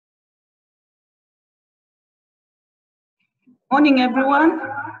Morning, everyone.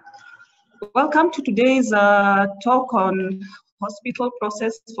 Welcome to today's talk on hospital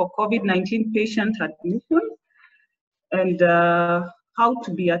process for COVID-19 patient admission and how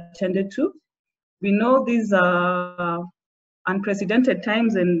to be attended to. We know these are unprecedented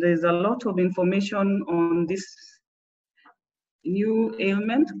times and there's a lot of information on this new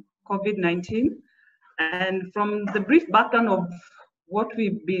ailment, COVID-19. And from the brief background of what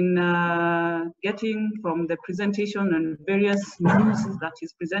we've been getting from the presentation and various news that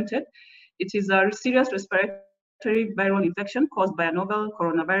is presented, it is a serious respiratory viral infection caused by a novel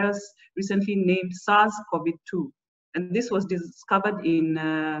coronavirus recently named SARS-CoV-2. And this was discovered in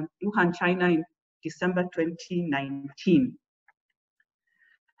Wuhan, China in December 2019.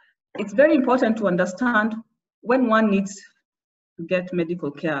 It's very important to understand when one needs to get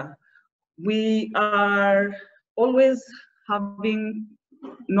medical care. We are always having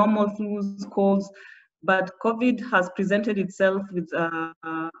normal flus, colds, but COVID has presented itself with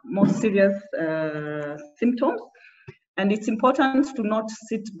more serious symptoms. And it's important to not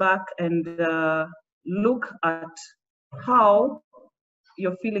sit back and look at how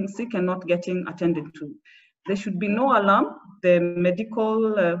you're feeling sick and not getting attended to. There should be no alarm. The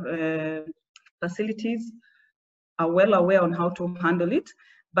medical facilities are well aware on how to handle it.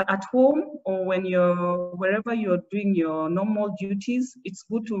 But at home or when wherever you're doing your normal duties, it's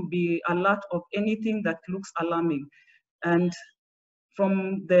good to be alert of anything that looks alarming. And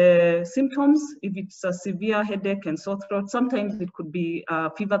from the symptoms, if it's a severe headache and sore throat, sometimes it could be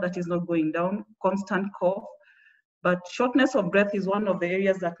a fever that is not going down, constant cough. But shortness of breath is one of the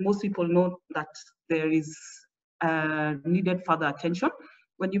areas that most people know that there is needed further attention.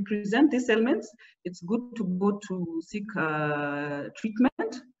 When you present these ailments, it's good to go to seek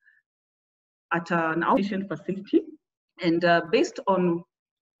treatment at an outpatient facility. And based on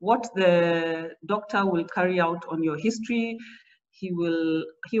what the doctor will carry out on your history, he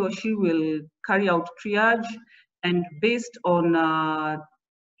or she will carry out triage, and based on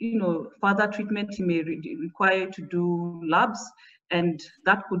further treatment, he may require to do labs, and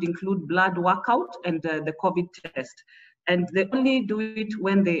that could include blood workout and the COVID test. And they only do it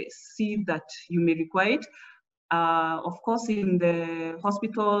when they see that you may require it. Of course, in the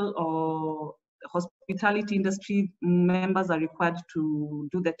hospital or hospitality industry, members are required to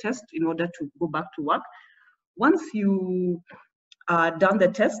do the test in order to go back to work. Once you done the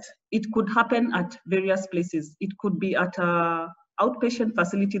test, it could happen at various places. It could be at an outpatient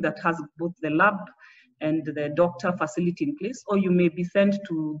facility that has both the lab and the doctor facility in place, or you may be sent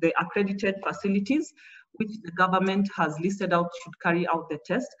to the accredited facilities which the government has listed out should carry out the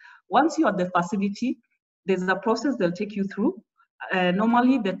test. Once you're at the facility, there's a process they'll take you through.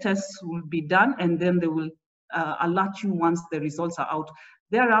 Normally the tests will be done and then they will alert you once the results are out.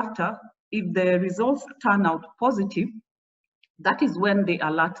 Thereafter, if the results turn out positive, that is when they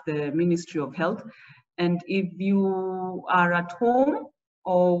alert the Ministry of Health. And if you are at home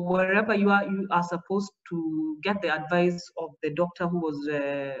or wherever you are supposed to get the advice of the doctor who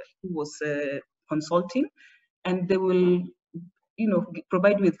was consulting, and they will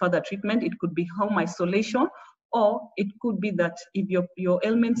provide you with further treatment. It could be home isolation, or it could be that if your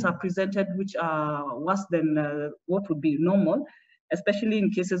ailments are presented which are worse than what would be normal, especially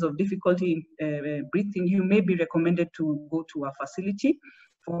in cases of difficulty in breathing, you may be recommended to go to a facility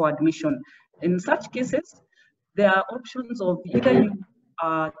for admission. In such cases, there are options of either you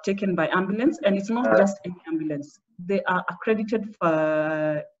are taken by ambulance, and it's not just any ambulance. They are accredited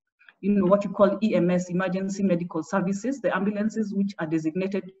for what you call EMS, Emergency Medical Services, the ambulances which are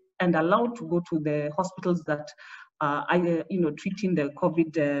designated and allowed to go to the hospitals that are treating the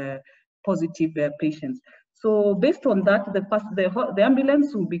COVID positive patients. So based on that, the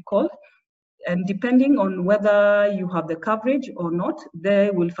ambulance will be called, and depending on whether you have the coverage or not, they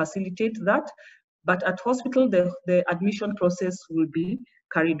will facilitate that. But at hospital, the admission process will be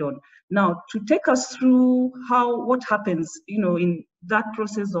carried on. Now, to take us through what happens, in that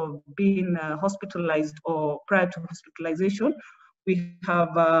process of being hospitalized or prior to hospitalization, we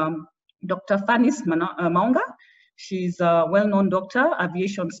have Dr.Phanice Maonga. She's a well-known doctor,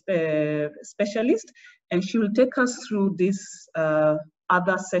 aviation specialist, and she will take us through this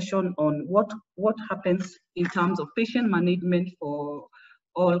other session on what happens in terms of patient management for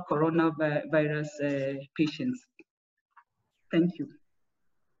all coronavirus patients. Thank you.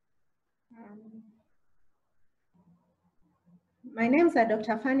 My name is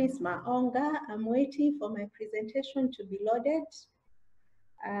Dr. Phanice Maonga. I'm waiting for my presentation to be loaded.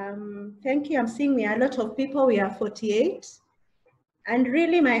 Thank you. I'm seeing we are a lot of people. We are 48. And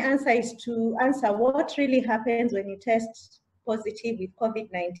really my answer is to answer what really happens when you test positive with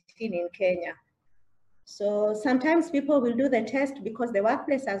COVID-19 in Kenya. So sometimes people will do the test because the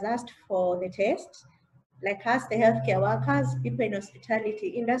workplace has asked for the test, like us, the healthcare workers, people in hospitality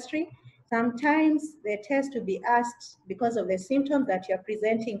industry. Sometimes the test will be asked because of the symptoms that you're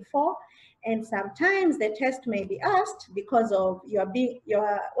presenting for, and sometimes the test may be asked because of your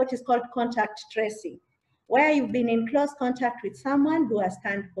what is called contact tracing, where you've been in close contact with someone who has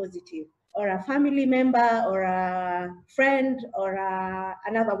turned positive, or a family member, or a friend, or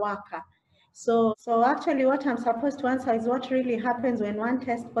another worker. So actually what I'm supposed to answer is what really happens when one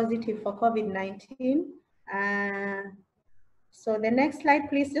tests positive for COVID-19. So the next slide,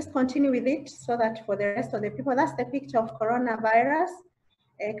 please just continue with it so that for the rest of the people, that's the picture of coronavirus.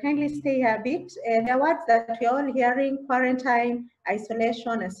 Kindly stay here a bit. The words that we're all hearing: quarantine,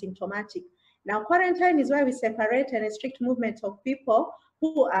 isolation, and symptomatic. Now, quarantine is where we separate and restrict movement of people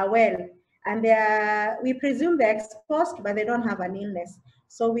who are well, and we presume they're exposed, but they don't have an illness.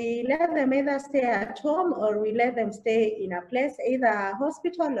 So we let them either stay at home or we let them stay in a place, either a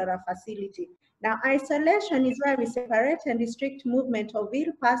hospital or a facility. Now, isolation is where we separate and restrict movement of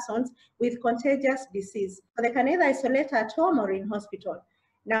ill persons with contagious disease. So they can either isolate at home or in hospital.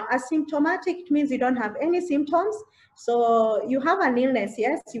 Now, asymptomatic means you don't have any symptoms. So you have an illness,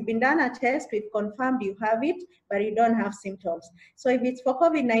 yes, you've been done a test, we've confirmed you have it, but you don't have symptoms. So if it's for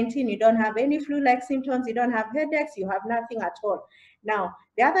COVID-19, you don't have any flu-like symptoms, you don't have headaches, you have nothing at all. Now,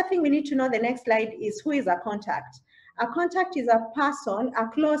 the other thing we need to know, the next slide, is who is a contact. A contact is a person, a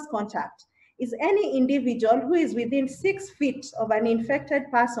close contact. Is any individual who is within 6 feet of an infected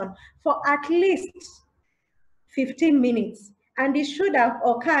person for at least 15 minutes. And it should have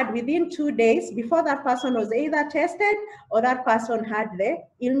occurred within 2 days before that person was either tested or that person had the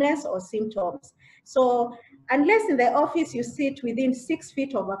illness or symptoms. So unless in the office you sit within 6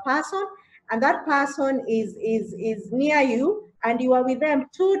 feet of a person and that person is near you and you are with them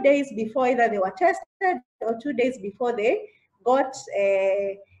 2 days before either they were tested or 2 days before they got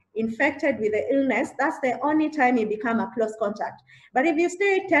infected with the illness, that's the only time you become a close contact. But if you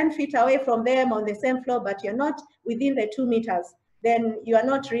stay 10 feet away from them on the same floor, but you're not within the 2 meters, then you are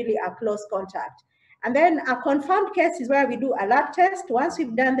not really a close contact. And then a confirmed case is where we do a lab test. Once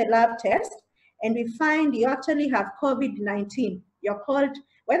we've done the lab test and we find you actually have COVID-19, you're called,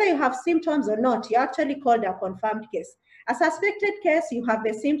 whether you have symptoms or not, you're actually called a confirmed case. A suspected case, you have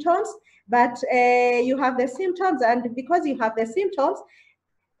the symptoms, but you have the symptoms, and because you have the symptoms,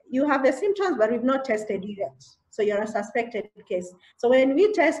 but we've not tested you yet. So you're a suspected case. So when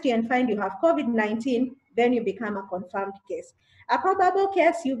we test you and find you have COVID-19, then you become a confirmed case. A probable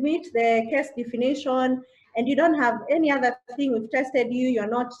case, you meet the case definition and you don't have any other thing. We've tested you, you're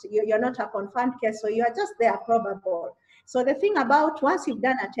not a confirmed case, so you are just there probable. So the thing about, once you've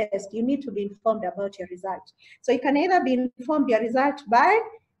done a test, you need to be informed about your result. So you can either be informed your result by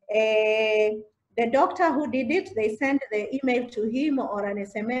the doctor who did it, they send the email to him or an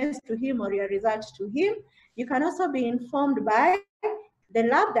SMS to him or your result to him. You can also be informed by the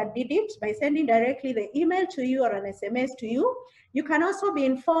lab that did it by sending directly the email to you or an SMS to you. You can also be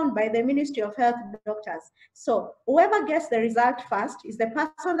informed by the Ministry of Health doctors. So whoever gets the result first is the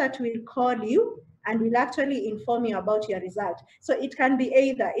person that will call you and will actually inform you about your result. So it can be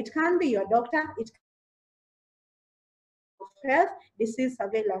either, it can be your doctor, it can be health disease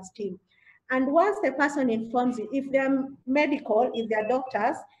surveillance team. And once the person informs you, if they're medical, if they're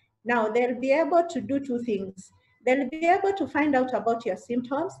doctors, now they'll be able to do two things. They'll be able to find out about your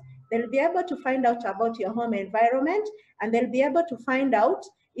symptoms, they'll be able to find out about your home environment, and they'll be able to find out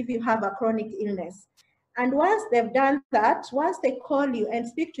if you have a chronic illness. And once they've done that, once they call you and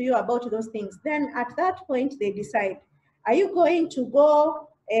speak to you about those things, then at that point they decide, are you going to go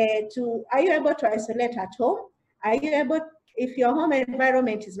are you able to isolate at home? Are you able, if your home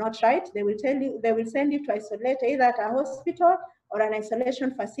environment is not right, they will tell you, they will send you to isolate either at a hospital or an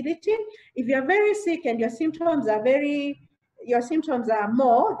isolation facility. If you're very sick and your symptoms are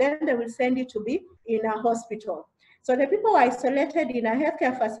more, then they will send you to be in a hospital. So the people who are isolated in a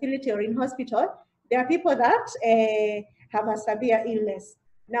healthcare facility or in hospital, they are people that have a severe illness.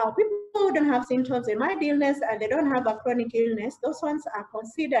 Now, people who don't have symptoms, they mild illness, and they don't have a chronic illness, those ones are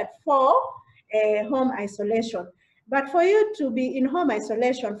considered for home isolation. But for you to be in home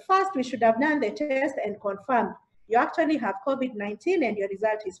isolation, first we should have done the test and confirmed you actually have COVID-19 and your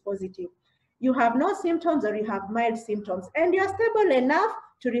result is positive. You have no symptoms or you have mild symptoms and you're stable enough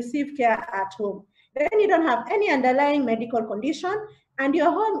to receive care at home. Then you don't have any underlying medical condition and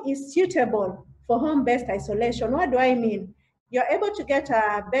your home is suitable for home-based isolation. What do I mean? You're able to get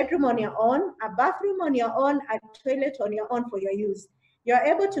a bedroom on your own, a bathroom on your own, a toilet on your own for your use. You're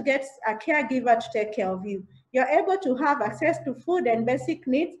able to get a caregiver to take care of you. you're able to have access to food and basic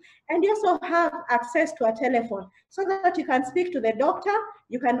needs, and you also have access to a telephone so that you can speak to the doctor.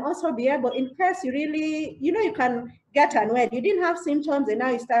 You can also be able, in case you really, you can get unwell. You didn't have symptoms and now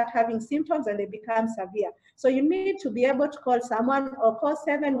you start having symptoms and they become severe. So you need to be able to call someone or call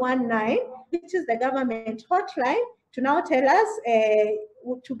 719, which is the government hotline, to now tell us,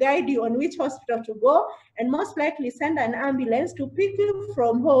 to guide you on which hospital to go, and most likely send an ambulance to pick you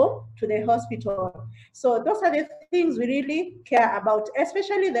from home to the hospital. So those are the things we really care about,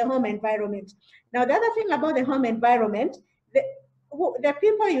 especially the home environment. Now, the other thing about the home environment, the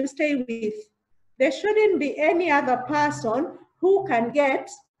people you stay with, there shouldn't be any other person who can get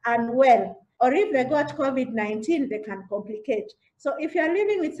unwell, or if they got COVID-19, they can complicate. So if you're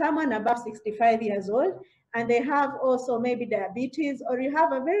living with someone above 65 years old, and they have also maybe diabetes, or you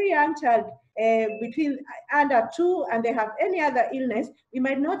have a very young child between under 2 and they have any other illness, we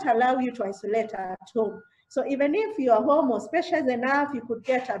might not allow you to isolate at home. So even if your home was spacious enough, you could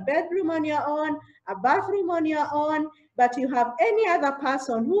get a bedroom on your own, a bathroom on your own, but you have any other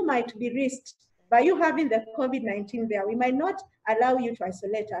person who might be risked by you having the COVID-19 there, we might not allow you to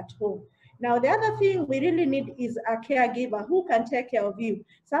isolate at home. Now, the other thing we really need is a caregiver who can take care of you.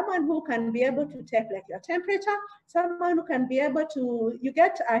 Someone who can be able to take like your temperature, someone who can be able to, you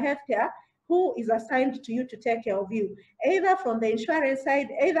get a healthcare who is assigned to you to take care of you, either from the insurance side,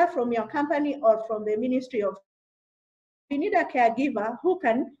 either from your company or from the Ministry of. We need a caregiver who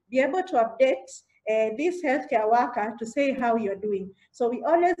can be able to update this healthcare worker to say how you're doing. So we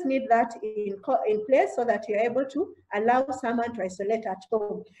always need that in place so that you're able to allow someone to isolate at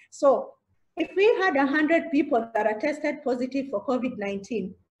home. So if we had 100 people that are tested positive for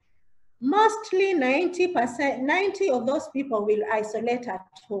COVID-19, mostly 90 of those people will isolate at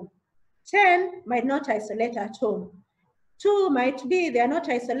home. 10 might not isolate at home. 2 might be they're not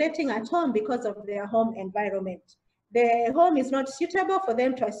isolating at home because of their home environment. The home is not suitable for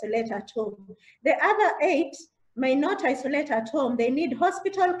them to isolate at home. The other 8 may not isolate at home. They need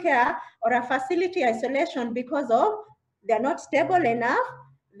hospital care or a facility isolation because of they're not stable enough,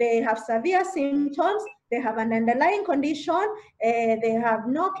 they have severe symptoms, they have an underlying condition, they have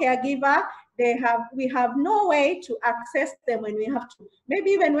no caregiver, we have no way to access them when we have to.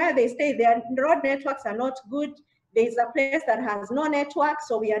 Maybe even where they stay, their road networks are not good. There's a place that has no network,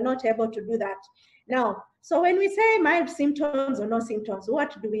 so we are not able to do that. Now, so when we say mild symptoms or no symptoms,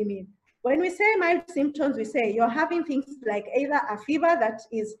 what do we mean? When we say mild symptoms, we say you're having things like either a fever that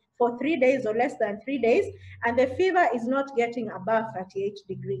is for 3 days or less than 3 days, and the fever is not getting above 38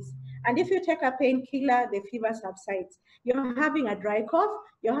 degrees. And if you take a painkiller, the fever subsides. You're having a dry cough,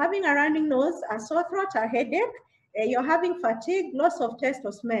 you're having a running nose, a sore throat, a headache, you're having fatigue, loss of taste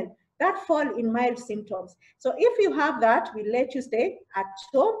or smell. That fall in mild symptoms. So if you have that, we'll let you stay at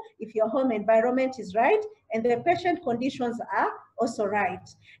home if your home environment is right and the patient conditions are also right.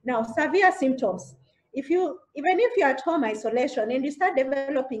 Now, severe symptoms. Even if you're at home isolation and you start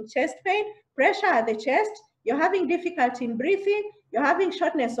developing chest pain, pressure at the chest, you're having difficulty in breathing, you're having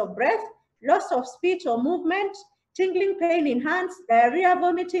shortness of breath, loss of speech or movement, tingling pain in hands, diarrhea,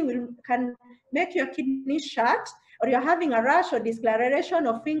 vomiting can make your kidneys shut, or you're having a rash or discoloration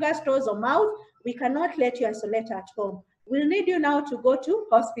of fingers, toes, or mouth, we cannot let you isolate at home. We'll need you now to go to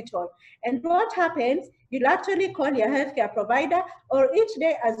hospital. And what happens, you'll actually call your healthcare provider, or each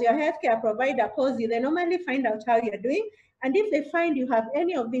day as your healthcare provider calls you, they normally find out how you're doing. And if they find you have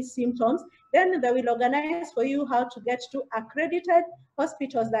any of these symptoms, then they will organize for you how to get to accredited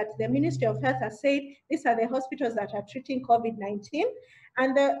hospitals that the Ministry of Health has said, these are the hospitals that are treating COVID-19.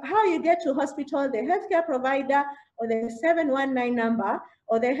 And how you get to hospital, the healthcare provider or the 719 number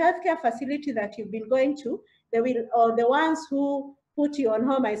or the healthcare facility that you've been going to, or the ones who put you on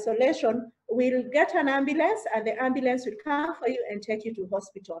home isolation will get an ambulance, and the ambulance will come for you and take you to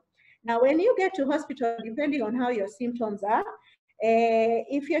hospital. Now, when you get to hospital, depending on how your symptoms are,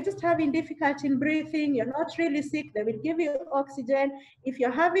 if you're just having difficulty in breathing, you're not really sick, they will give you oxygen. If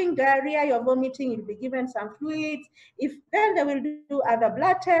you're having diarrhea, you're vomiting, you'll be given some fluids. Then they will do other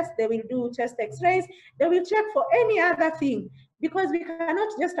blood tests, they will do chest x-rays, they will check for any other thing, because we cannot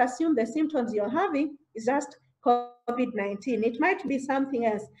just assume the symptoms you're having is just COVID-19. It might be something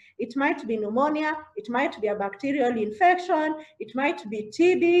else. It might be pneumonia, it might be a bacterial infection, it might be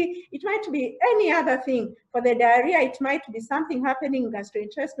TB, it might be any other thing. For the diarrhea, it might be something happening in the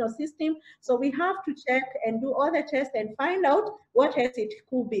gastrointestinal system. So we have to check and do all the tests and find out what else it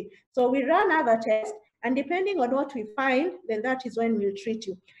could be. So we run other tests, and depending on what we find, then that is when we'll treat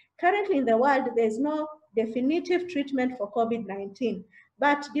you. Currently in the world, there's no definitive treatment for COVID-19.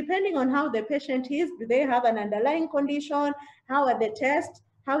 But depending on how the patient is, do they have an underlying condition? How are the tests?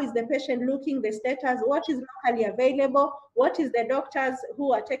 how is the patient looking, the status, what is locally available, what is the doctors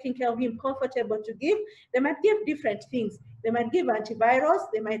who are taking care of him comfortable to give. They might give different things. They might give antivirals,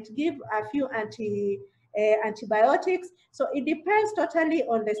 they might give a few antibiotics. So it depends totally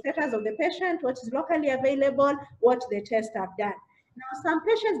on the status of the patient, what is locally available, what the tests have done. Now, some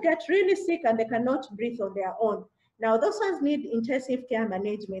patients get really sick and they cannot breathe on their own. Now, those ones need intensive care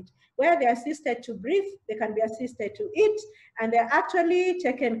management, where they're assisted to breathe, they can be assisted to eat, and they're actually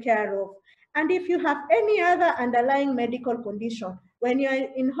taken care of. And if you have any other underlying medical condition, when you're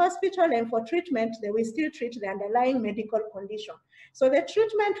in hospital and for treatment, they will still treat the underlying medical condition. So the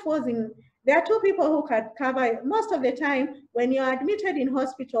treatment falls in, there are two people who can cover. Most of the time, when you're admitted in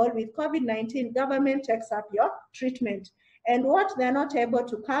hospital with COVID-19, government takes up your treatment. And what they're not able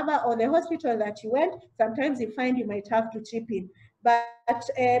to cover, or the hospital that you went, sometimes you find you might have to chip in. But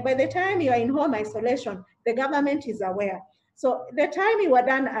by the time you are in home isolation, the government is aware. So the time you are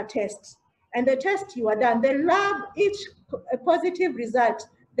done a test, and the test you are done, the lab, each positive result,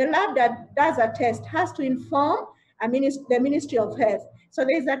 the lab that does a test has to inform the Ministry of Health. So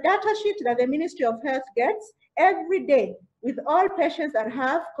there's a data sheet that the Ministry of Health gets every day with all patients that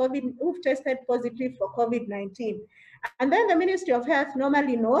have COVID, who've tested positive for COVID-19. And then the Ministry of Health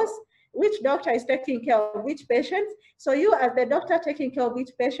normally knows which doctor is taking care of which patients. So you, as the doctor taking care of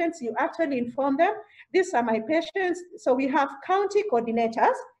which patients, you actually inform them, these are my patients. So we have county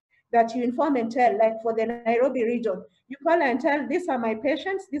coordinators that you inform and tell, like for the Nairobi region, you call and tell, these are my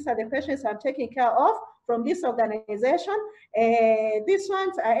patients, these are the patients I'm taking care of from this organization. These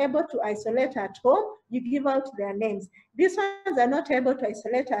ones are able to isolate at home, you give out their names. These ones are not able to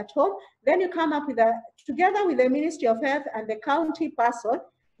isolate at home. Then you come up with together with the Ministry of Health and the county person,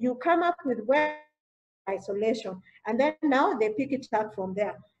 you come up with where isolation. And then now they pick it up from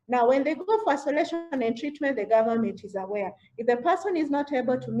there. Now, when they go for isolation and treatment, the government is aware. If the person is not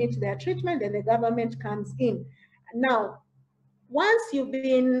able to meet their treatment, then the government comes in. Now, once you've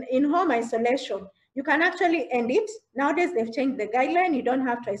been in home isolation, you can actually end it. Nowadays, they've changed the guideline. You don't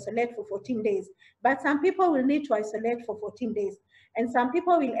have to isolate for 14 days. But some people will need to isolate for 14 days. And some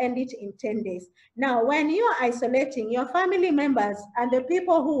people will end it in 10 days. Now, when you're isolating, your family members and the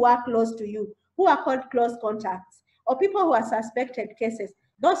people who are close to you, who are called close contacts, or people who are suspected cases,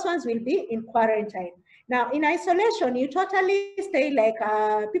 those ones will be in quarantine. Now, in isolation, you totally stay like,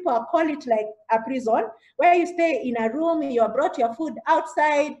 people call it like a prison, where you stay in a room, you have brought your food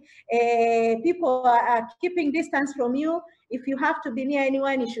outside, people are keeping distance from you. If you have to be near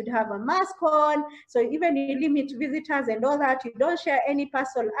anyone, you should have a mask on. So even you limit visitors and all that, you don't share any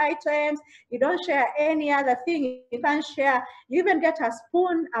personal items, you don't share any other thing, you can't share, you even get a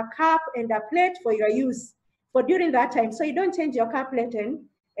spoon, a cup, and a plate for your use for during that time. So you don't change your cup, plate, and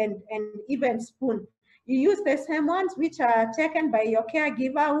even spoon. You use the same ones which are taken by your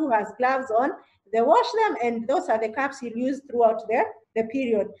caregiver who has gloves on. They wash them, and those are the cups you use throughout the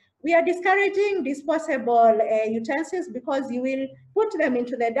period. We are discouraging disposable utensils because you will put them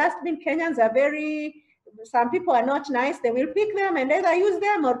into the dustbin. Kenyans are some people are not nice. They will pick them and either use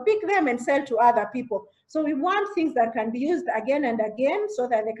them or pick them and sell to other people. So we want things that can be used again and again so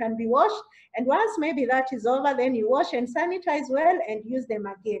that they can be washed. And once maybe that is over, then you wash and sanitize well and use them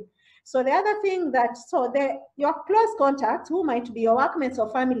again. So the other thing your close contacts, who might be your workmates or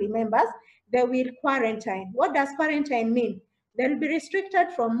family members, they will quarantine. What does quarantine mean? They'll be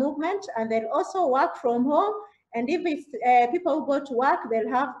restricted from movement, and they'll also work from home. And if it's people who go to work,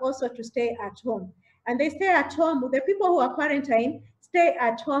 they'll have also to stay at home. And they stay at home. The people who are quarantined stay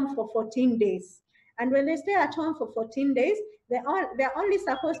at home for 14 days. And when they stay at home for 14 days, they're only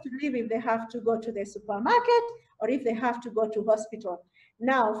supposed to leave if they have to go to the supermarket or if they have to go to hospital.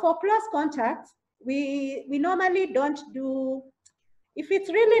 Now, for close contacts, we normally don't do, if it's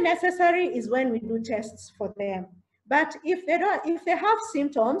really necessary is when we do tests for them. But if they have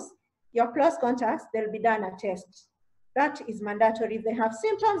symptoms, your close contacts, they'll be done a test. That is mandatory. If they have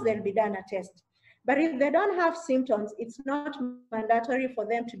symptoms, they'll be done a test. But if they don't have symptoms, it's not mandatory for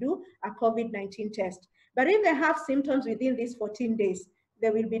them to do a COVID-19 test. But if they have symptoms within these 14 days, they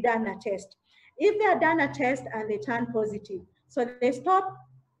will be done a test. If they are done a test and they turn positive, so they stop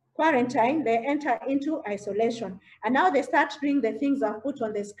quarantine, they enter into isolation. And now they start doing the things I've put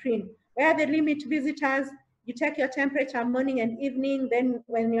on the screen, where they limit visitors, you take your temperature morning and evening, then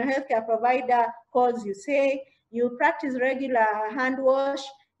when your healthcare provider calls, you say, you practice regular hand wash,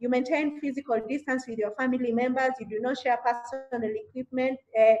 you maintain physical distance with your family members, you do not share personal equipment,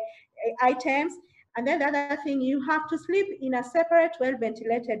 items. And then the other thing, you have to sleep in a separate,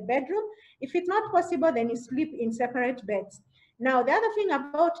 well-ventilated bedroom. If it's not possible, then you sleep in separate beds. Now, the other thing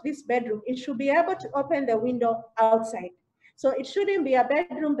about this bedroom, it should be able to open the window outside. So it shouldn't be a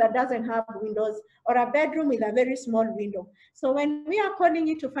bedroom that doesn't have windows or a bedroom with a very small window. So when we are calling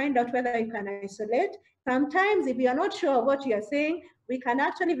you to find out whether you can isolate, sometimes if you are not sure of what you are saying, we can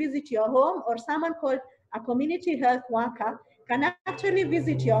actually visit your home, or someone called a community health worker can actually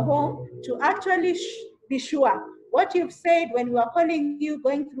visit your home to actually be sure what you've said when we are calling you,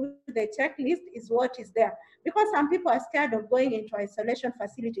 going through the checklist, is what is there. Because some people are scared of going into isolation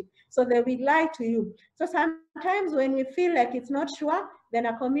facility, so they will lie to you. So sometimes when we feel like it's not sure, then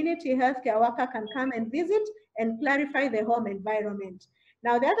a community healthcare worker can come and visit and clarify the home environment.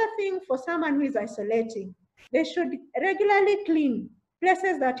 Now, the other thing for someone who is isolating, they should regularly clean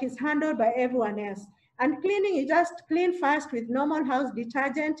places that is handled by everyone else. And cleaning, you just clean first with normal house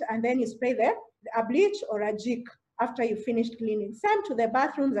detergent, and then you spray a bleach or a jig after you finish cleaning. Same to the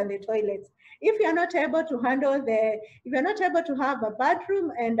bathrooms and the toilets. If you're not able to handle if you're not able to have a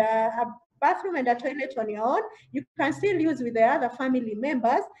bathroom and a toilet on your own, you can still use with the other family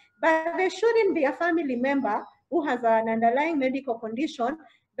members, but there shouldn't be a family member who has an underlying medical condition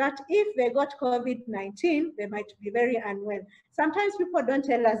that if they got COVID-19, they might be very unwell. Sometimes people don't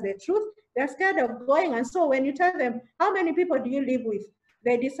tell us the truth. They're scared of going, and so when you tell them, how many people do you live with?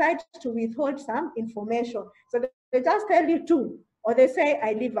 They decide to withhold some information. So they just tell you 2, or they say,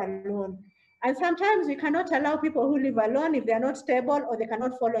 I live alone. And sometimes we cannot allow people who live alone, if they're not stable or they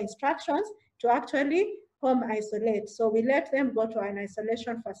cannot follow instructions, to actually home isolate. So we let them go to an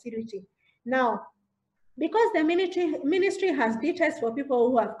isolation facility. Now, because the ministry has details for people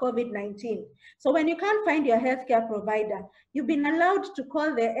who have COVID-19. So when you can't find your healthcare provider, you've been allowed to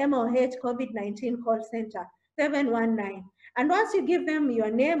call the MOH COVID-19 call center, 719. And once you give them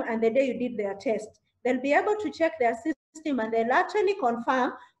your name and the day you did their test, they'll be able to check their system, and they'll actually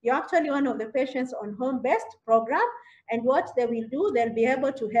confirm you're actually one of the patients on home-based program. And what they will do, they'll be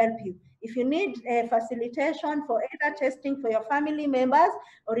able to help you. If you need a facilitation for either testing for your family members,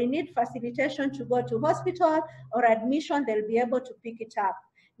 or you need facilitation to go to hospital or admission, they'll be able to pick it up.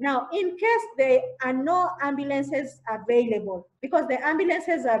 Now, in case there are no ambulances available, because the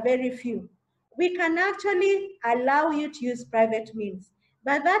ambulances are very few, we can actually allow you to use private means.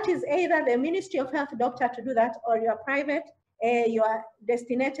 But that is either the Ministry of Health doctor to do that, or your private, your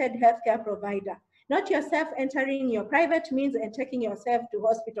designated healthcare provider. Not yourself entering your private means and taking yourself to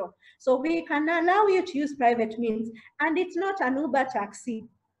hospital. So we can allow you to use private means, and it's not an Uber taxi,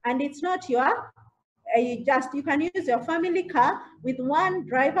 and it's not your, you can use your family car with one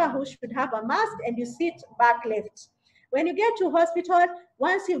driver who should have a mask, and you sit back left. When you get to hospital,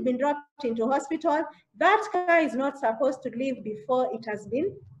 once you've been dropped into hospital, that car is not supposed to leave before it has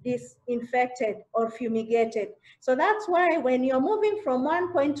been disinfected or fumigated. So that's why when you're moving from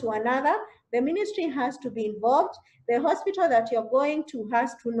one point to another, the ministry has to be involved, the hospital that you're going to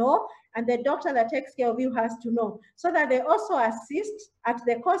has to know, and the doctor that takes care of you has to know, so that they also assist at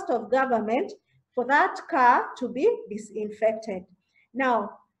the cost of government for that car to be disinfected.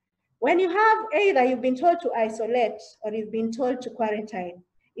 Now, when you have either you've been told to isolate or you've been told to quarantine,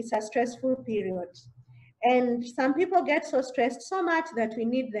 it's a stressful period. And some people get so stressed so much that we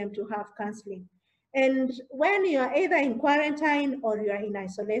need them to have counseling. And when you are either in quarantine or you are in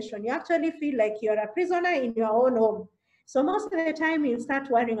isolation, you actually feel like you're a prisoner in your own home. So most of the time you start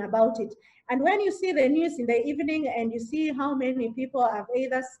worrying about it. And when you see the news in the evening and you see how many people have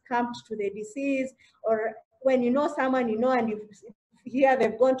either succumbed to the disease, or when you know someone you know and you hear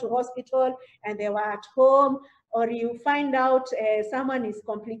they've gone to hospital and they were at home, or you find out someone is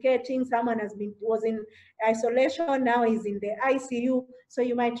complicating, someone was in isolation, now is in the ICU, so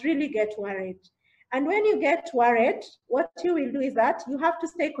you might really get worried. And when you get worried, what you will do is that you have to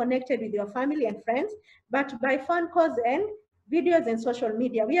stay connected with your family and friends, but by phone calls and videos and social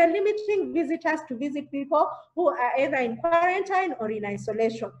media. We are limiting visitors to visit people who are either in quarantine or in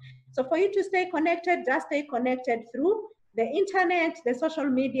isolation. So for you to stay connected, just stay connected through the internet, the social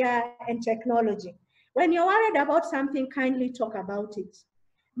media, and technology. When you're worried about something, kindly talk about it.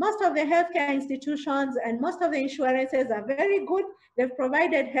 Most of the healthcare institutions and most of the insurances are very good. They've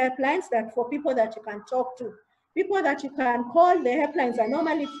provided helplines that for people that you can talk to. People that you can call, the helplines are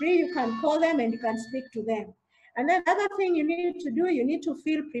normally free. You can call them and you can speak to them. And then the other thing you need to do, you need to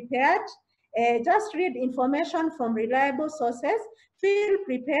feel prepared. Just read information from reliable sources, feel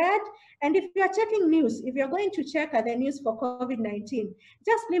prepared. And if you are checking news, if you're going to check the news for COVID-19,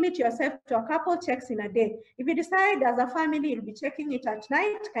 just limit yourself to a couple checks in a day. If you decide as a family you'll be checking it at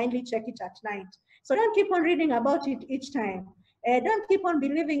night, kindly check it at night. So don't keep on reading about it each time. Don't keep on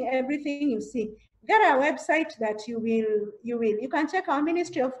believing everything you see. Get a website that you can check our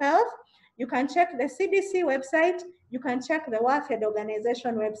Ministry of Health, you can check the CDC website, you can check the World Health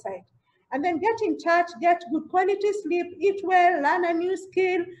Organization website. and then get in touch, get good quality sleep, eat well, learn a new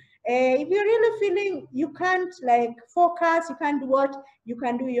skill. If you're really feeling you can't like focus, you can't do what, you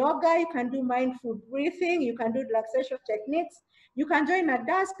can do yoga, you can do mindful breathing, you can do relaxation techniques, you can join a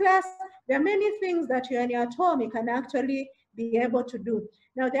dance class. There are many things that when you're at home, you can actually be able to do.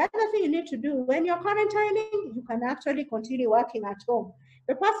 Now, the other thing you need to do when you're quarantining, you can actually continue working at home.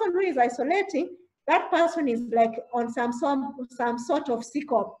 The person who is isolating, that person is like on some sort of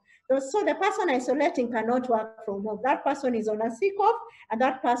sick off. So the person isolating cannot work from home. That person is on a sick off, and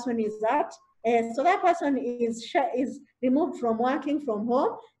that person is so that person is removed from working from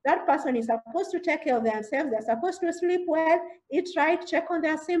home. That person is supposed to take care of themselves. They're supposed to sleep well, eat right, check on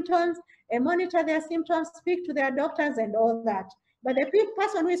their symptoms, and monitor their symptoms, speak to their doctors and all that. But the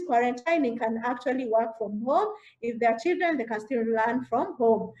person who is quarantining can actually work from home. If they're children, they can still learn from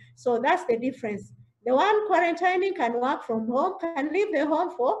home. So that's the difference. The one quarantining can work from home, can leave the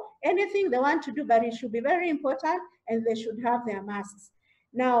home for anything they want to do, but it should be very important, and they should have their masks.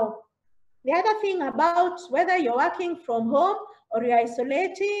 Now, the other thing about whether you're working from home or you're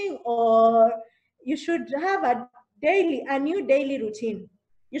isolating, or you should have a new daily routine.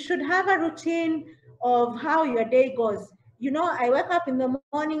 You should have a routine of how your day goes. You know, I wake up in the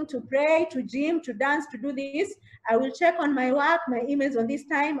morning to pray, to gym, to dance, to do this. I will check on my work, my emails on this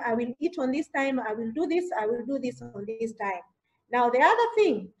time. I will eat on this time. I will do this. I will do this on this time. Now, the other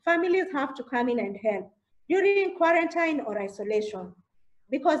thing, families have to come in and help during quarantine or isolation,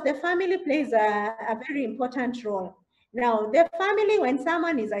 because the family plays a very important role. Now, the family, when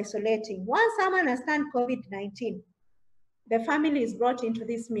someone is isolating, once someone has done COVID-19, the family is brought into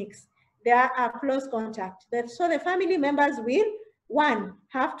this mix. They are close contact. So the family members will, one,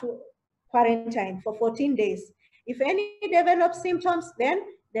 have to quarantine for 14 days. If any develop symptoms, then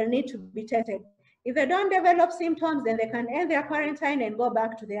they'll need to be tested. If they don't develop symptoms, then they can end their quarantine and go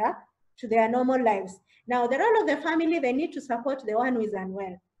back to their normal lives. Now, the role of the family, they need to support the one who is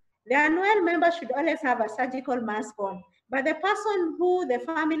unwell. The unwell member should always have a surgical mask on, but the person who the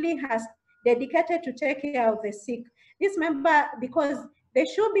family has dedicated to take care of the sick, this member, because they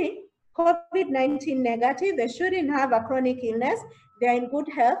should be COVID-19 negative, they shouldn't have a chronic illness, they're in good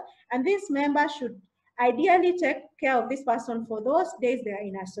health, and this member should ideally take care of this person for those days they are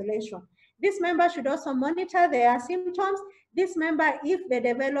in isolation. This member should also monitor their symptoms. This member, if they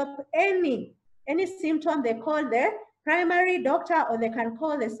develop any symptom, they call their primary doctor, or they can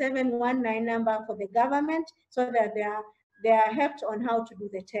call the 719 number for the government, so that they are helped on how to do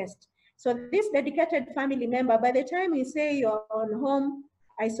the test. So this dedicated family member, by the time you say you're on home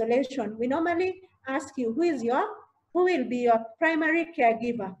isolation, we normally ask you, who will be your primary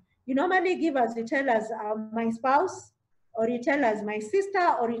caregiver? You normally give us, you tell us my spouse, or you tell us my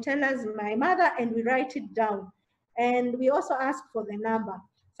sister, or you tell us my mother, and we write it down. And we also ask for the number.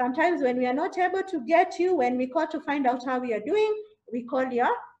 Sometimes when we are not able to get you, when we call to find out how we are doing, we call your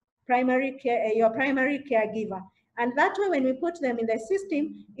primary caregiver. And that way, when we put them in the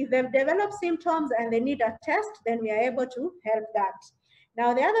system, if they've developed symptoms and they need a test, then we are able to help that.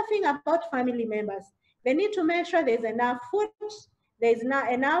 Now, the other thing about family members, they need to make sure there's enough food, there's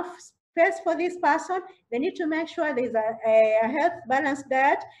not enough space for this person. They need to make sure there's a health balanced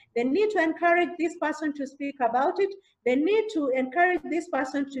diet. They need to encourage this person to speak about it. They need to encourage this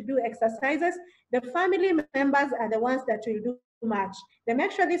person to do exercises. The family members are the ones that will do much. They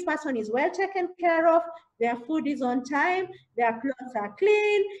make sure this person is well taken care of, their food is on time, their clothes are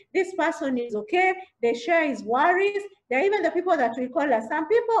clean, this person is okay, they share his worries. They're even the people that we call us. Some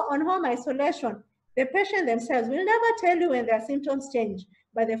people on home isolation, the patient themselves will never tell you when their symptoms change,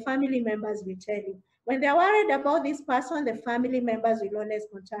 but the family members will tell you. When they're worried about this person, the family members will always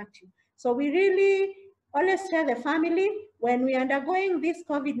contact you. So we really always tell the family, when we are undergoing this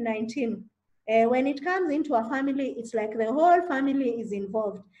COVID-19, when it comes into a family, it's like the whole family is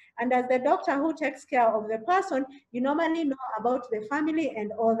involved. And as the doctor who takes care of the person, you normally know about the family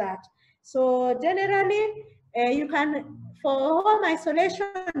and all that. So generally, you can, for home isolation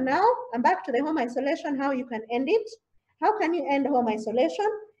now, I'm back to the home isolation, how you can end it. How can you end home isolation?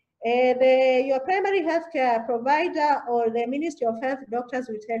 Your primary healthcare provider or the Ministry of Health doctors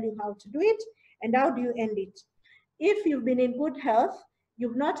will tell you how to do it and how do you end it. If you've been in good health,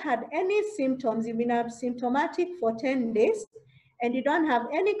 you've not had any symptoms, you've been asymptomatic for 10 days, and you don't have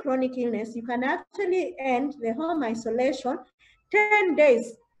any chronic illness, you can actually end the home isolation 10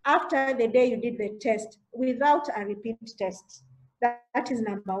 days after the day you did the test without a repeat test. That is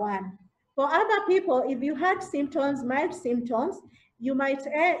number one. For other people, if you had symptoms, mild symptoms, you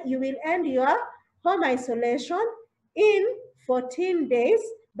will end your home isolation in 14 days,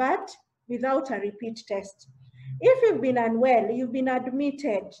 but without a repeat test. If you've been unwell, you've been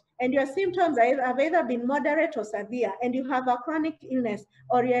admitted, and your symptoms have either been moderate or severe, and you have a chronic illness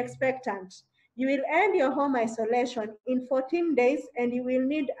or you're expectant, you will end your home isolation in 14 days and you will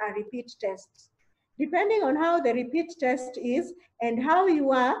need a repeat test. Depending on how the repeat test is and how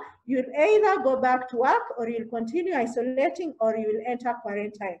you are, you'll either go back to work or you'll continue isolating or you will enter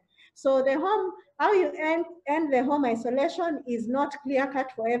quarantine. So how you end the home isolation is not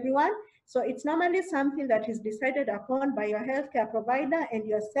clear-cut for everyone. So it's normally something that is decided upon by your healthcare provider and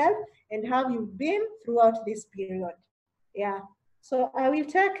yourself and how you've been throughout this period. Yeah. So I will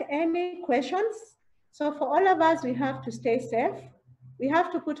take any questions. So for all of us, we have to stay safe. We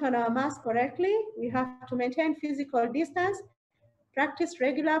have to put on our mask correctly. We have to maintain physical distance, practice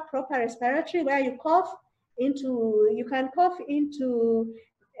regular proper respiratory where you can cough into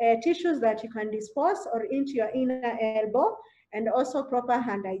tissues that you can dispose or into your inner elbow, and also proper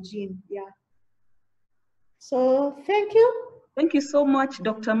hand hygiene. Yeah. So thank you. Thank you so much,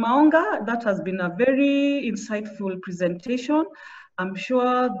 Dr. Maonga. That has been a very insightful presentation. I'm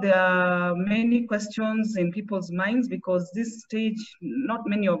sure there are many questions in people's minds because this stage, not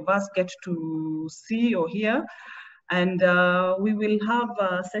many of us get to see or hear. And we will have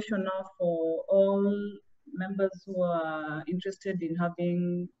a session now for all members who are interested in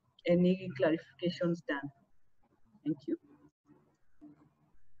having any clarifications done. Thank you.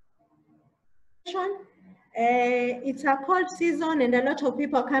 It's a cold season and a lot of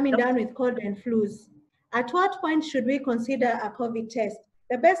people are coming down with cold and flus. At what point should we consider a COVID test?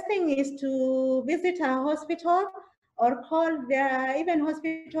 The best thing is to visit a hospital or call even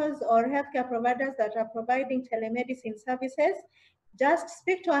hospitals or healthcare providers that are providing telemedicine services. Just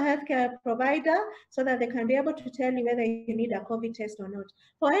speak to a healthcare provider so that they can be able to tell you whether you need a COVID test or not.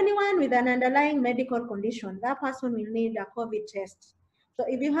 For anyone with an underlying medical condition, that person will need a COVID test. So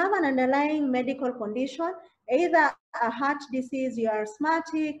if you have an underlying medical condition, either a heart disease, you are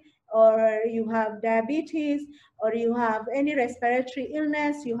asthmatic, or you have diabetes, or you have any respiratory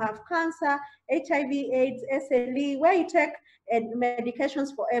illness, you have cancer, HIV, AIDS, SLE, where you take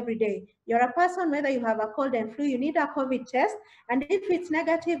medications for every day. You're a person, whether you have a cold and flu, you need a COVID test, and if it's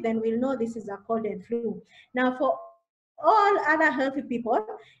negative, then we'll know this is a cold and flu. Now, for all other healthy people,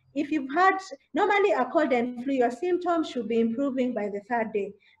 if you've had normally a cold and flu, your symptoms should be improving by the third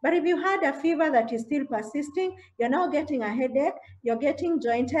day. But if you had a fever that is still persisting, you're now getting a headache, you're getting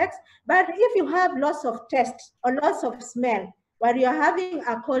joint aches. But if you have loss of taste or loss of smell while you're having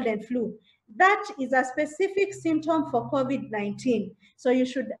a cold and flu, that is a specific symptom for COVID-19. So you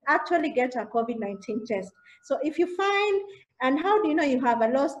should actually get a COVID-19 test. So if you find, and how do you know you have a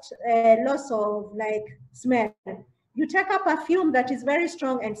loss of like smell? You take a perfume that is very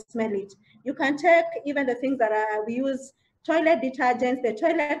strong and smell it. You can take even the things that we use, toilet detergents, the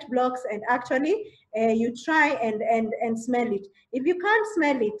toilet blocks, and actually you try and smell it. If you can't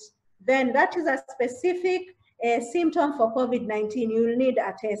smell it, then that is a specific symptom for COVID-19. You will need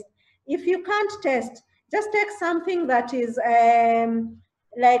a test. If you can't test, just take something that is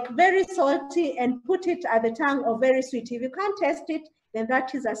like very salty and put it at the tongue or very sweet. If you can't test it, then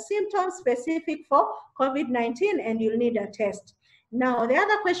that is a symptom specific for COVID-19 and you'll need a test. Now, the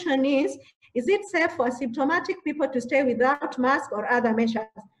other question is it safe for asymptomatic people to stay without mask or other measures?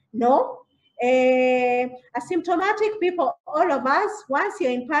 No. Asymptomatic people, all of us, once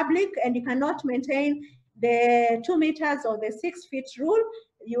you're in public and you cannot maintain the 2 meters or the 6 feet rule,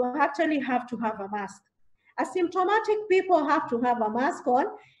 you actually have to have a mask. Asymptomatic people have to have a mask on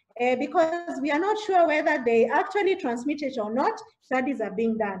because we are not sure whether they actually transmit it or not. Studies are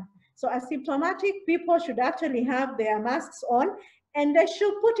being done. So asymptomatic people should actually have their masks on and they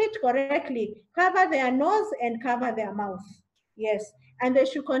should put it correctly, cover their nose and cover their mouth. Yes, and they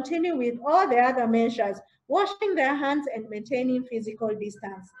should continue with all the other measures, washing their hands and maintaining physical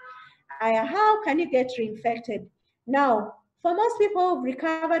distance. How can you get reinfected? Now, for most people who've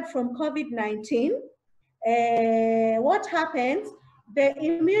recovered from COVID-19, what happens, the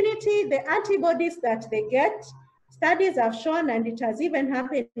immunity, the antibodies that they get, studies have shown, and it has even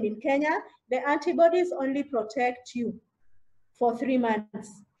happened in Kenya, the antibodies only protect you for 3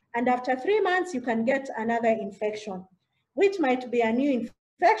 months. And after 3 months, you can get another infection, which might be a new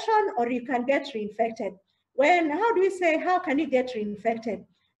infection or you can get reinfected. How do we say, how can you get reinfected?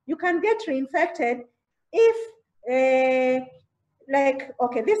 You can get reinfected if,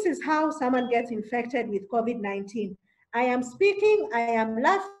 okay, this is how someone gets infected with COVID-19. I am speaking, I am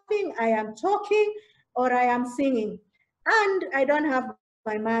laughing, I am talking, or I am singing, and I don't have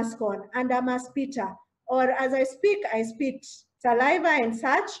my mask on, and I'm a spitter. Or as I speak, I spit saliva and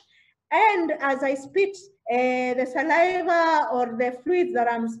such, and as I spit, the saliva or the fluids that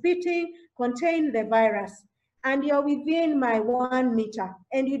I'm spitting contain the virus. and you're within my 1 meter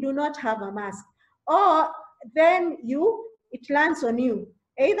and you do not have a mask, or then it lands on you,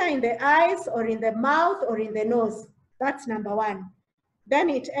 either in the eyes or in the mouth or in the nose. That's number one. Then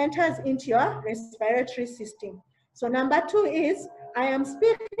it enters into your respiratory system. So number two is, I am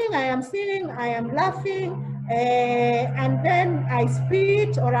speaking, I am singing, I am laughing, and then I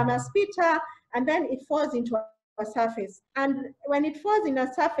spit, or I'm a spitter, and then it falls into a surface. And when it falls in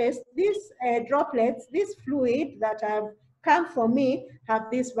a surface, these droplets, this fluid that have come from me, have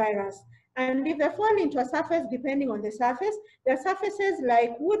this virus. And if they fall into a surface, depending on the surface, there are surfaces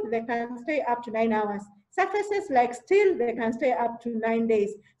like wood, they can stay up to 9 hours. Surfaces like steel, they can stay up to 9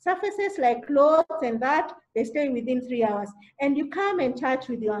 days. Surfaces like clothes and that, they stay within 3 hours. And you come and touch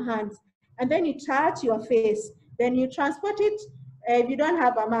with your hands, and then you touch your face. Then you transport it, if you don't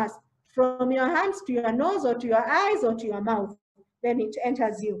have a mask, from your hands to your nose or to your eyes or to your mouth. Then it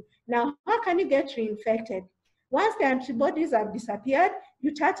enters you. Now, how can you get reinfected? Once the antibodies have disappeared,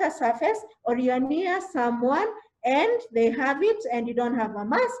 you touch a surface or you're near someone and they have it and you don't have a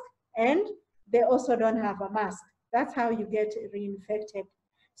mask and they also don't have a mask. That's how you get reinfected.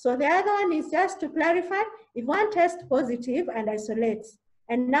 So the other one is, just to clarify, if one tests positive and isolates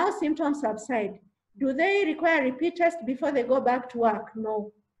and now symptoms subside, do they require a repeat test before they go back to work?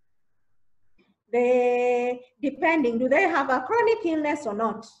 No. Depending, do they have a chronic illness or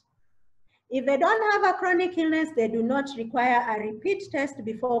not? If they don't have a chronic illness, they do not require a repeat test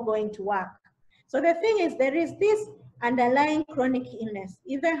before going to work. So the thing is, there is this underlying chronic illness.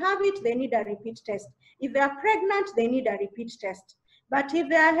 If they have it, they need a repeat test. If they are pregnant, they need a repeat test. But if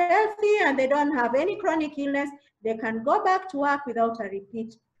they are healthy and they don't have any chronic illness, they can go back to work without a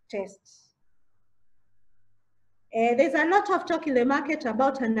repeat test. There's a lot of talk in the market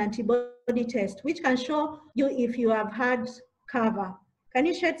about an antibody test, which can show you if you have had cover. Can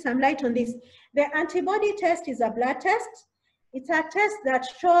you shed some light on this? The antibody test is a blood test. It's a test that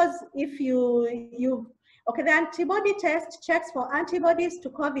shows if okay, the antibody test checks for antibodies to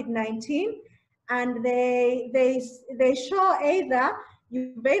COVID-19, and they show either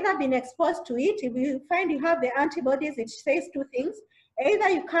you've either been exposed to it. If you find you have the antibodies, it says two things. Either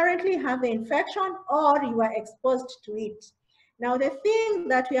you currently have the infection or you are exposed to it. Now, the thing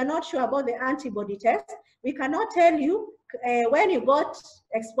that we are not sure about the antibody test, we cannot tell you when you got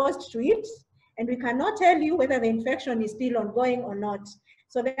exposed to it, and we cannot tell you whether the infection is still ongoing or not.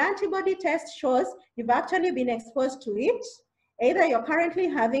 So the antibody test shows you've actually been exposed to it, either you're currently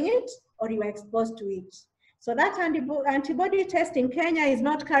having it or you are exposed to it. So that antibody test in Kenya is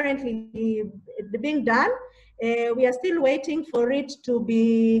not currently being done. We are still waiting for it to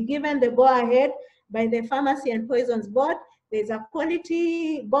be given the go-ahead by the Pharmacy and Poisons Board. There's a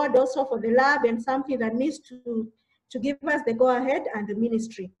quality board also for the lab and something that needs to give us the go-ahead, and the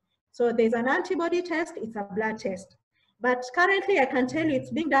ministry. So there's an antibody test, it's a blood test. But currently I can tell you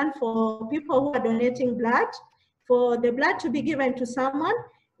it's being done for people who are donating blood. For the blood to be given to someone,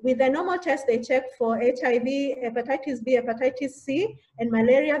 with the normal test, they check for HIV, hepatitis B, hepatitis C, and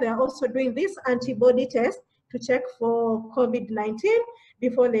malaria. They are also doing this antibody test to check for COVID-19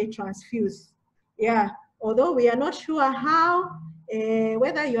 before they transfuse. Yeah, although we are not sure how,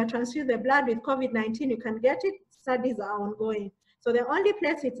 whether you are transfused the blood with COVID-19, you can get it. Studies are ongoing. So the only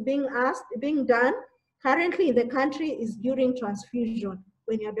place it's being done currently in the country is during transfusion,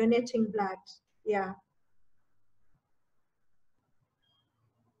 when you're donating blood. Yeah.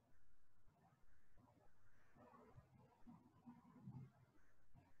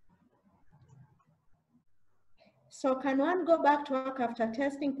 So can one go back to work after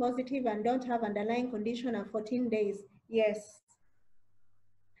testing positive and don't have underlying condition of 14 days? Yes.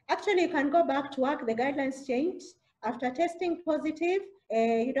 Actually, you can go back to work. The guidelines changed. After testing positive,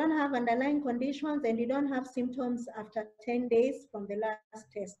 you don't have underlying conditions and you don't have symptoms after 10 days from the last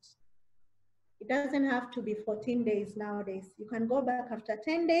test. It doesn't have to be 14 days nowadays. You can go back after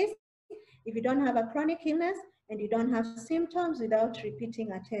 10 days if you don't have a chronic illness and you don't have symptoms without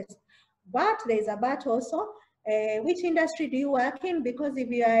repeating a test. But there's a but also. Which industry do you work in? Because if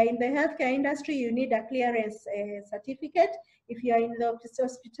you are in the healthcare industry, you need a clearance certificate. If you are in the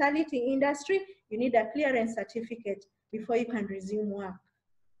hospitality industry, you need a clearance certificate before you can resume work.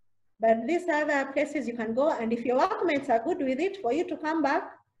 But these other places you can go, and if your workmates are good with it, for you to come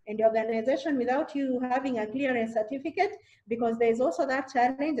back and the organization without you having a clearance certificate, because there's also that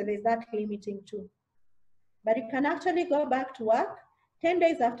challenge and there's that limiting too. But you can actually go back to work 10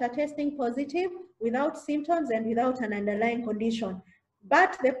 days after testing positive without symptoms and without an underlying condition.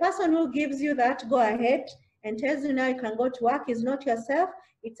 But the person who gives you that go ahead and tells you now you can go to work is not yourself.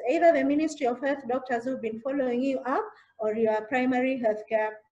 It's either the Ministry of Health doctors who've been following you up or your primary healthcare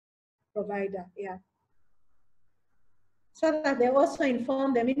provider. Yeah. so that they also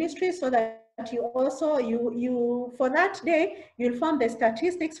inform the ministry, so that you also, for that day, you'll form the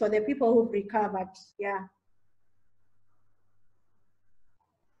statistics for the people who've recovered. Yeah.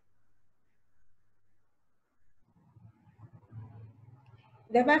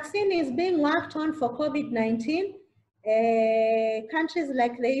 The vaccine is being worked on for COVID-19. Countries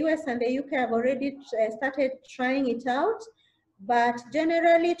like the US and the UK have already started trying it out, but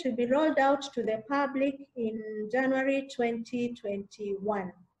generally to be rolled out to the public in January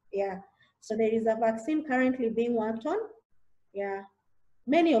 2021. Yeah, so there is a vaccine currently being worked on. Yeah,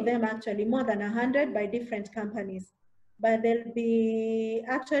 many of them actually, more than 100 by different companies, but they'll be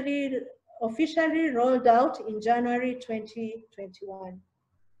actually officially rolled out in January 2021.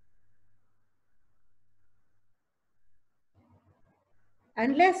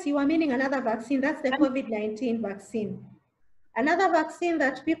 Unless you are meaning another vaccine, that's the COVID-19 vaccine. Another vaccine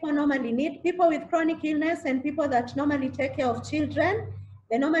that people normally need, people with chronic illness and people that normally take care of children,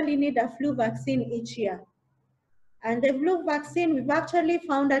 they normally need a flu vaccine each year. And the flu vaccine, we've actually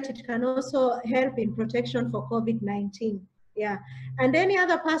found that it can also help in protection for COVID-19. Yeah, and any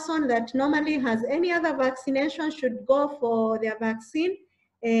other person that normally has any other vaccination should go for their vaccine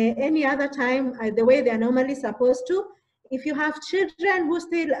any other time, the way they're normally supposed to. If you have children who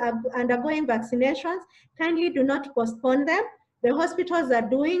still are undergoing vaccinations, kindly do not postpone them. The hospitals are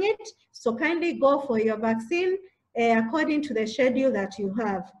doing it, so kindly go for your vaccine according to the schedule that you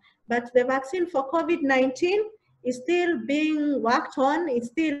have. But the vaccine for COVID-19 is still being worked on, it's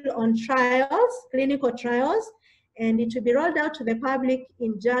still on trials, clinical trials, and it will be rolled out to the public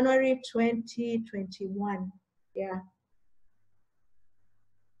in January 2021. Yeah.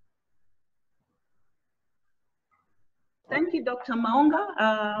 Thank you, Dr.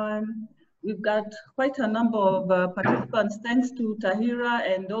 Maonga. We've got quite a number of participants. Thanks to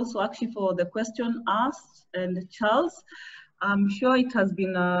Tahira and also actually for the question asked, and Charles. I'm sure it has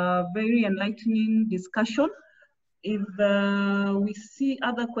been a very enlightening discussion. If we see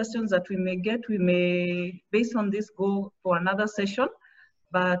other questions that we may get, we may, based on this, go for another session.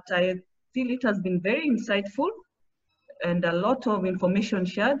 But I feel it has been very insightful and a lot of information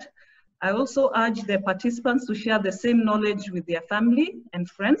shared. I also urge the participants to share the same knowledge with their family and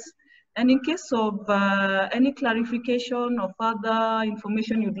friends. And in case of any clarification or further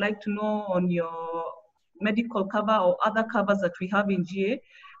information you'd like to know on your medical cover or other covers that we have in GA,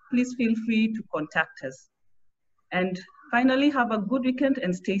 please feel free to contact us. And finally, have a good weekend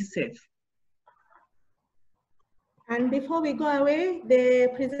and stay safe. And before we go away,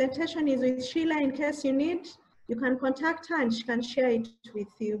 the presentation is with Sheila in case you need. You can contact her and she can share it with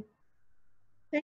you.